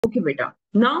Okay, beta.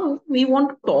 Now we want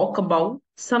to talk about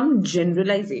some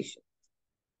generalization.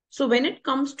 So when it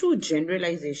comes to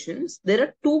generalizations, there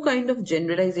are two kind of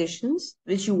generalizations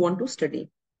which you want to study.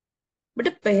 But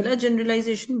a pehla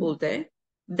generalization bolta hai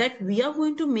that we are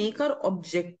going to make our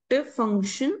objective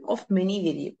function of many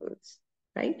variables,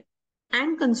 right?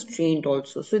 And constraint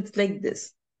also. So it's like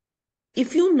this.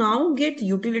 If you now get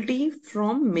utility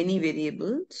from many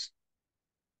variables,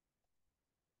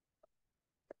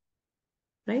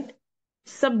 right?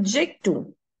 Subject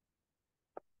to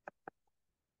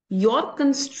your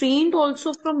constraint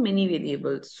also from many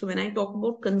variables. So when I talk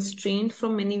about constraint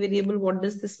from many variable, what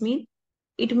does this mean?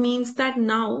 It means that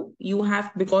now you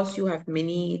have, because you have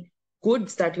many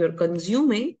goods that you're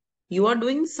consuming, you are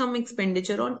doing some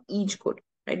expenditure on each good,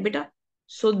 right, beta?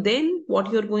 So then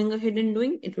what you're going ahead and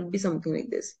doing, it will be something like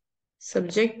this.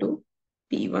 Subject to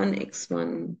P1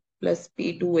 x1 plus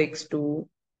P2 x2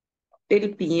 till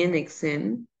Pn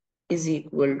xn is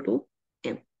equal to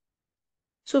M.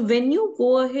 So when you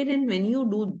go ahead and when you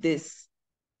do this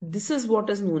is what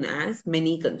is known as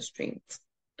many constraints.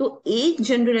 तो एक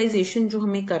generalization जो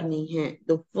हमें करनी है,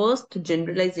 the first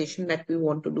generalization that we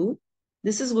want to do,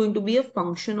 this is going to be a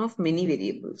function of many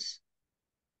variables.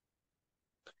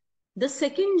 The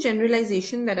second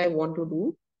generalization that I want to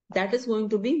do, that is going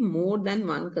to be more than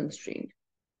one constraint.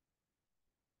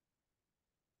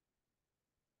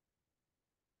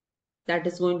 That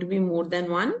is going to be more than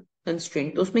one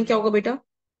constraint. तो उसमें क्या होगा बेटा?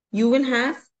 You will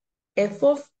have f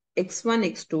of x1,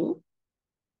 x2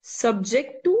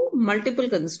 subject to multiple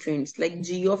constraints like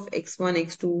g of x1,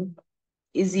 x2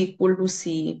 is equal to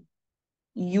c,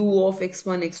 u of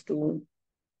x1, x2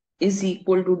 is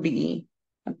equal to d,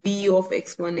 b of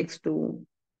x1, x2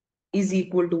 is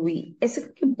equal to v. ऐसे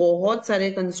करके बहुत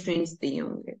सारे constraints दिए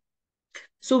होंगे.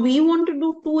 So we want to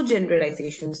do two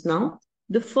generalizations now.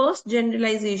 The first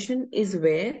generalization is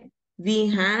where we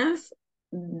have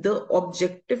the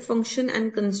objective function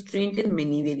and constraint in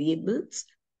many variables.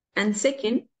 And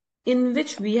second, in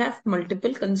which we have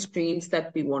multiple constraints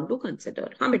that we want to consider.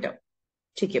 हाँ बेटा,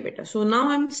 ठीक है बेटा. So now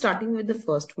I'm starting with the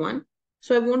first one.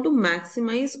 So I want to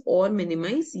maximize or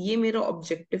minimize. ये मेरा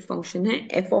objective function है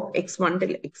f of x1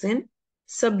 till xn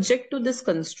subject to this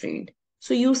constraint.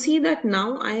 So you see that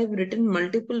now I have written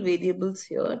multiple variables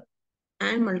here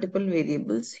and multiple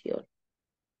variables here.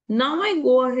 Now I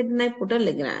go ahead and I put a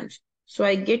Lagrange. So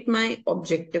I get my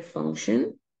objective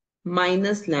function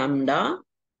minus lambda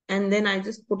and then I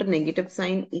just put a negative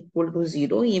sign equal to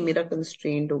 0. ये मेरा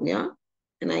constraint हो गया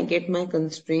and I get my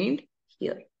constraint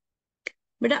here.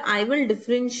 But I will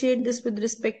differentiate this with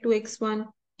respect to x1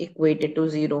 equated to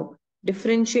 0.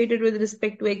 Differentiated with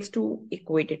respect to x2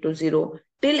 equated to 0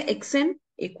 till xn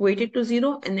equated to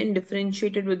 0 and then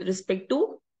differentiated with respect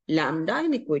to lambda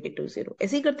and equated to 0.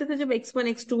 ऐसे ही करते थे जब x1,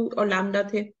 x2 और lambda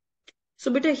थे. So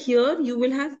beta here you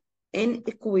will have n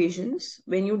equations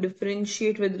when you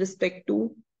differentiate with respect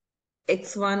to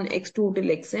x1, x2 till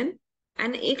xn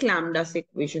and एक lambda से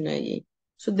equation आएगी.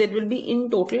 So there will be in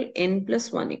total n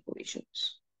plus 1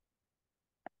 equations.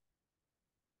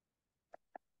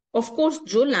 Of course,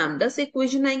 जो lambda से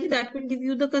equation आएगी, that will give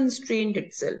you the constraint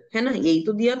itself. है ना? यही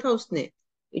तो दिया था उसने.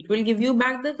 It will give you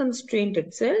back the constraint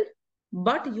itself.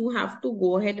 But you have to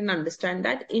go ahead and understand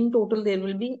that in total there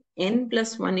will be n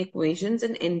plus 1 equations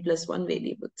and n plus 1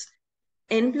 variables.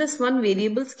 N plus 1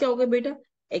 variables क्या होगा बेटा?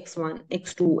 x1,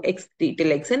 x2, x3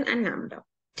 till xn and lambda.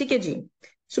 ठीक है जी?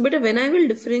 So beta, when I will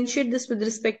differentiate this with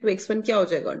respect to x1, क्या हो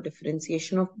जाएगा?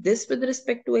 Differentiation of this with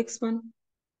respect to x1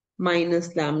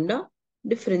 minus lambda.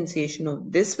 Differentiation of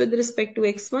this with respect to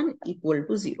x1 equal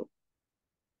to 0.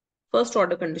 First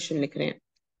order condition लिख रहे हैं.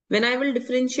 When I will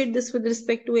differentiate this with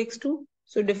respect to x2,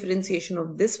 so differentiation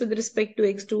of this with respect to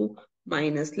x2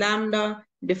 minus lambda,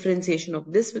 differentiation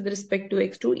of this with respect to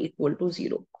x2 equal to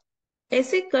 0.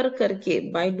 ऐसे कर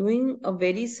करके, by doing a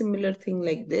very similar thing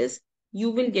like this,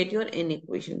 you will get your n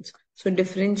equations. So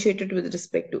differentiate it with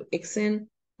respect to xn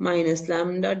minus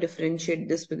lambda, differentiate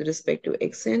this with respect to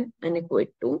xn and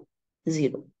equate to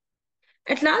 0.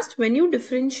 At last, when you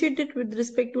differentiate it with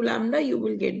respect to lambda, you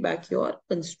will get back your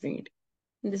constraint.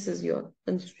 This is your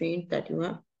constraint that you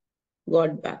have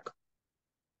got back.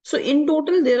 So in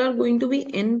total, there are going to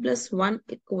be n plus 1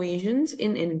 equations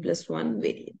in n plus 1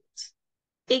 variables.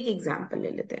 Take example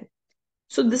ले लेते हैं.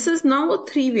 So this is now a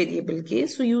 3 variable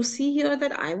case. So you see here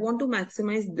that I want to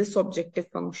maximize this objective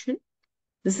function.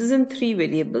 This is in 3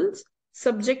 variables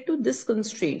subject to this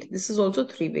constraint. This is also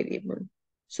 3 variable.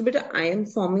 So beta, I am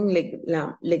forming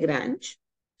Lagrange.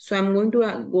 So I'm going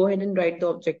to go ahead and write the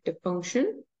objective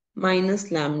function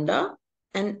minus lambda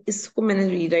and इसको मैंने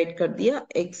rewrite कर दिया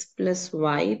x plus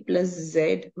Y plus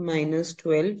Z minus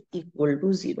 12 equal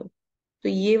to 0. तो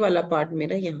ये वाला part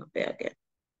मेरा यहाँ पे आ गया.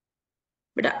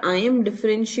 बेटा I am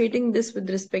differentiating this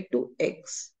with respect to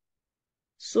x.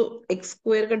 So x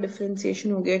square का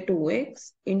डिफरेंशिएशन हो गया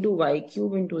 2x into Y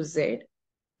cube into Z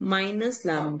minus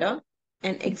lambda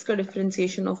and x का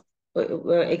differentiation of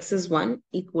x is 1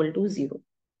 equal to 0.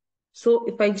 So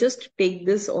if I just take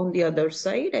this on the other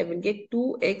side, I will get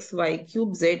 2x y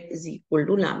cube z is equal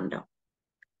to lambda.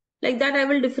 Like that, I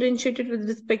will differentiate it with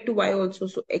respect to y also.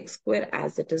 So x square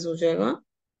as it is हो जाएगा.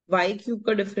 Y cube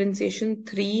का differentiation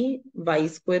 3y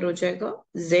square हो जाएगा.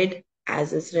 Z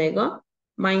as is रहेगा.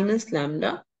 Minus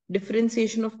lambda.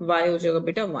 Differentiation of y हो जाएगा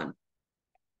बेटा 1.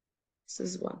 This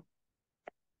is 1.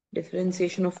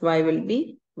 Differentiation of y will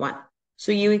be 1.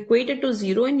 So you equate it to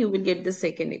 0 and you will get the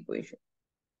second equation.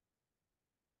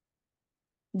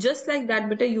 Just like that,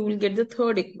 beta, you will get the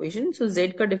third equation. So z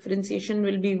ka differentiation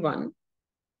will be 1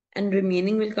 and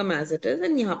remaining will come as it is,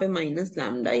 and यहाँ पे minus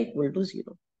lambda equal to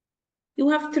 0. You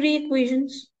have 3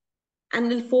 equations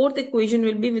and the fourth equation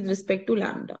will be with respect to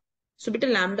lambda. So beta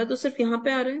lambda तो सिर्फ यहाँ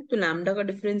पे आ रहा है, तो lambda का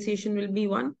differentiation will be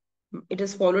 1. It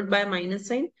is followed by a minus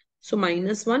sign. So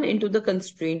minus 1 into the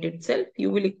constraint itself, you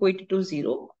will equate it to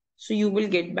 0. So you will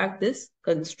get back this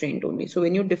constraint only. So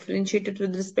when you differentiate it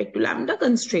with respect to lambda,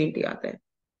 constraint ही आता है.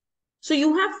 So you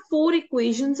have 4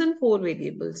 equations and 4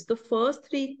 variables. The first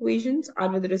 3 equations are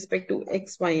with respect to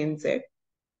x, y, and z.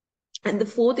 And the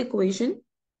fourth equation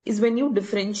is when you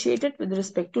differentiate it with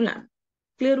respect to lambda.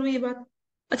 Clear हुई ये बात?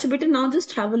 अच्छा बेटा, now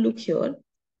just have a look here.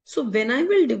 So when I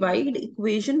will divide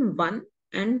equation 1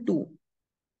 and 2.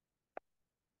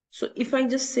 So if I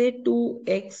just say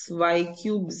 2x, y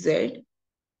cube z,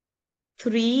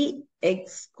 3x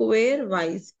square,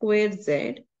 y square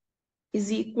z, is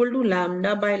equal to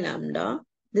lambda by lambda.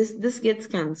 This gets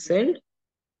cancelled.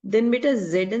 Then beta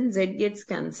z and z gets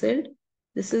cancelled.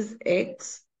 This is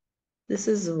x. This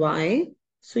is y.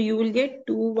 So you will get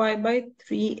 2y by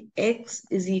 3x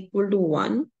is equal to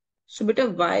 1. So beta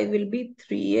y will be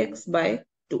 3x by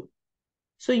 2.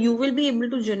 So you will be able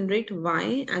to generate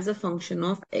y as a function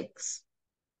of x.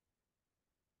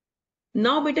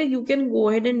 Now beta you can go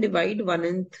ahead and divide 1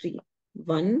 and 3.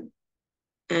 1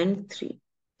 and 3.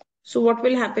 So what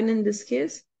will happen in this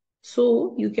case?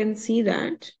 So you can see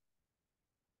that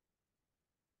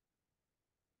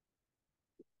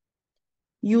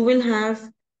you will have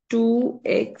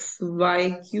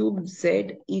 2xy cube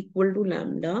z equal to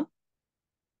lambda,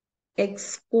 x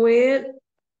square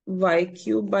y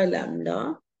cube by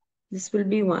lambda. This will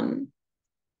be 1.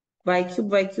 Y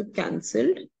cube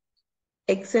cancelled.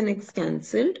 X and x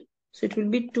cancelled. So it will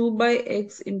be 2 by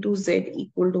x into z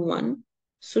equal to 1.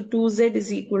 So 2z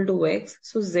is equal to x.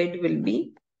 So z will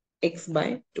be x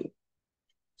by 2.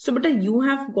 So beta, you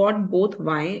have got both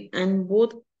y and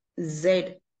both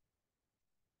z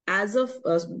as a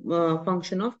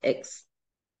function of x.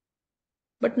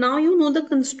 But now you know the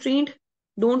constraint,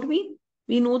 don't we?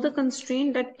 We know the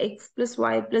constraint that x plus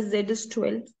y plus z is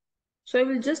 12. So I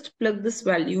will just plug this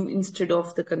value instead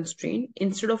of the constraint.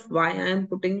 Instead of y, I am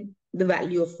putting the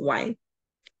value of y.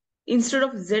 Instead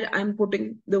of z, I am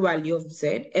putting the value of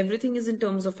z. Everything is in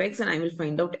terms of x and I will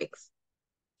find out x.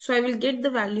 So I will get the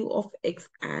value of x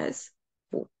as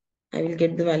 4. I will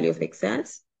get the value of x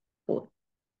as 4.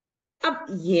 अब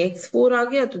ये x4 आ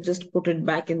गया, तो just put it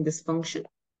back in this function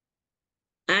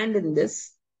and in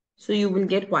this. So you will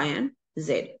get y and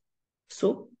z.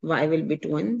 So y will be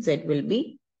 2 and z will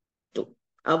be 2.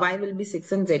 Y will be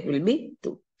 6 and z will be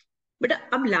 2. But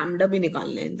अब lambda भी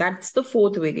निकालना है. That's the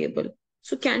fourth variable.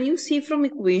 So can you see from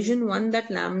equation 1 that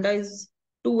lambda is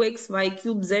 2x y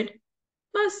cube z?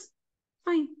 बस,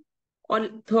 fine. और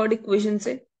third equation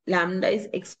से lambda is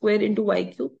x square into y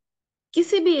cube.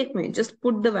 किसी भी एक में just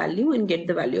put the value and get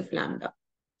the value of lambda.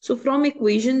 So from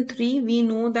equation 3 we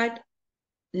know that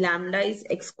lambda is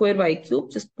x square y cube.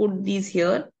 Just put these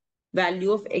here.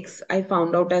 Value of x I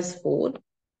found out as 4.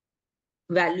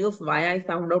 Value of y I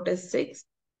found out as 6.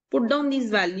 Put down these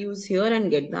values here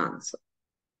and get the answer.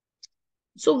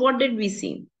 So what did we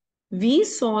see? We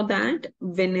saw that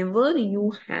whenever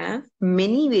you have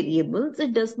many variables,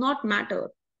 it does not matter.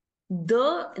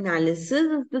 The analysis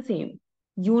is the same.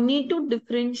 You need to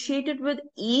differentiate it with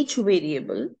each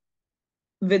variable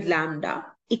with lambda,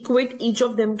 equate each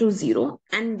of them to 0,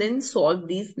 and then solve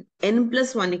these n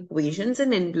plus 1 equations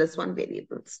and n plus 1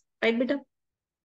 variables. Right, beta?